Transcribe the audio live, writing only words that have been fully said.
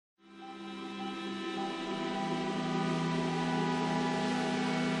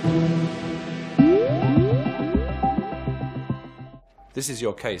This is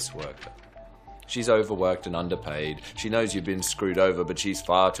your caseworker. She's overworked and underpaid. She knows you've been screwed over, but she's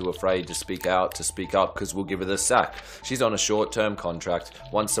far too afraid to speak out, to speak up, because we'll give her the sack. She's on a short-term contract,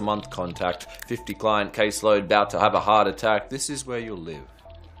 once-a-month contact, 50-client caseload, about to have a heart attack. This is where you'll live.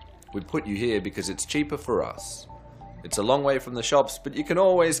 We put you here because it's cheaper for us. It's a long way from the shops, but you can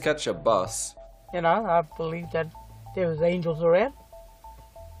always catch a bus. You know, I believe that there was angels around.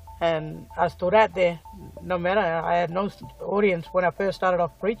 And I stood out there, no matter, I had no audience when I first started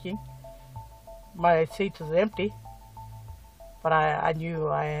off preaching. My seat was empty, but I knew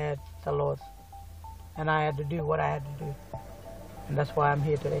I had the Lord, and I had to do what I had to do, and that's why I'm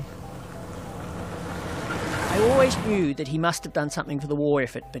here today. I always knew that he must have done something for the war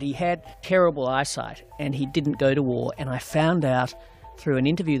effort, but he had terrible eyesight, and he didn't go to war, and I found out through an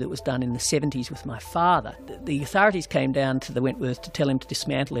interview that was done in the 70s with my father. The authorities came down to the Wentworth to tell him to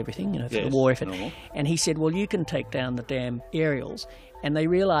dismantle everything, for the war effort, and he said, well, you can take down the damn aerials. And they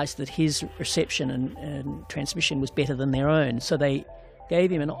realised that his reception and transmission was better than their own, so they gave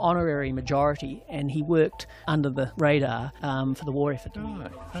him an honorary majority, and he worked under the radar for the war effort. Oh,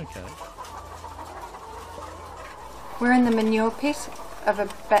 okay. We're in the manure pit of a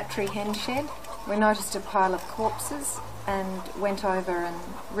battery hen shed. We noticed a pile of corpses and went over and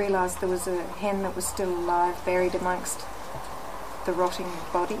realised there was a hen that was still alive, buried amongst the rotting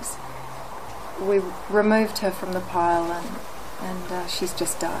bodies. We removed her from the pile and she's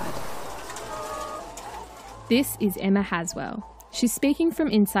just died. This is Emma Haswell. She's speaking from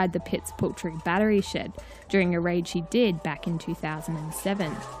inside the pit's poultry battery shed during a raid she did back in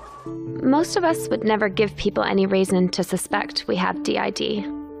 2007. Most of us would never give people any reason to suspect we have DID.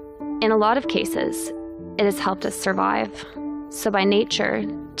 In a lot of cases, it has helped us survive. So by nature,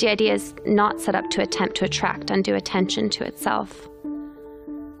 DID is not set up to attempt to attract undue attention to itself.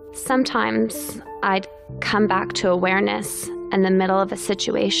 Sometimes I'd come back to awareness in the middle of a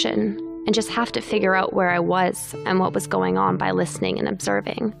situation and just have to figure out where I was and what was going on by listening and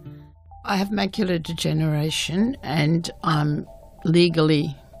observing. I have macular degeneration and I'm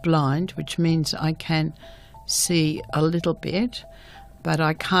legally blind, which means I can see a little bit, but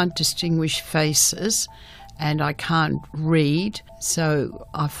I can't distinguish faces and I can't read, so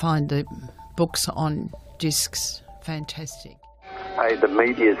I find the books on discs fantastic. The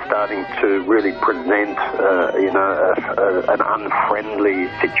media is starting to really present, an unfriendly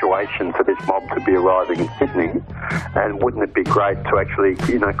situation for this mob to be arriving in Sydney. And wouldn't it be great to actually,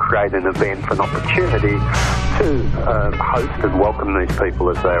 create an event, an opportunity to host and welcome these people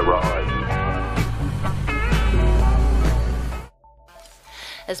as they arrive?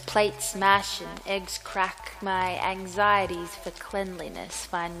 As plates smash and eggs crack, my anxieties for cleanliness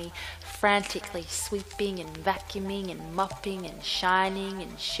find me frantically sweeping and vacuuming and mopping and shining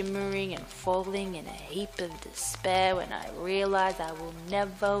and shimmering and falling in a heap of despair when I realize I will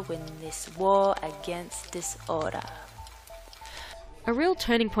never win this war against disorder. A real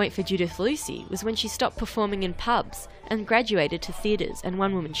turning point for Judith Lucy was when she stopped performing in pubs and graduated to theatres and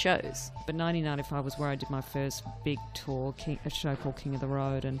one-woman shows. But 1995 was where I did my first big tour, a show called King of the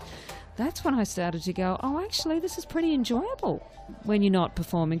Road, and that's when I started to go, oh, actually, this is pretty enjoyable when you're not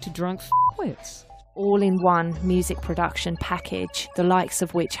performing to drunk f***wits. All-in-one music production package, the likes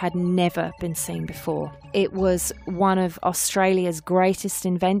of which had never been seen before. It was one of Australia's greatest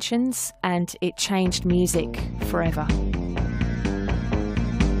inventions, and it changed music forever.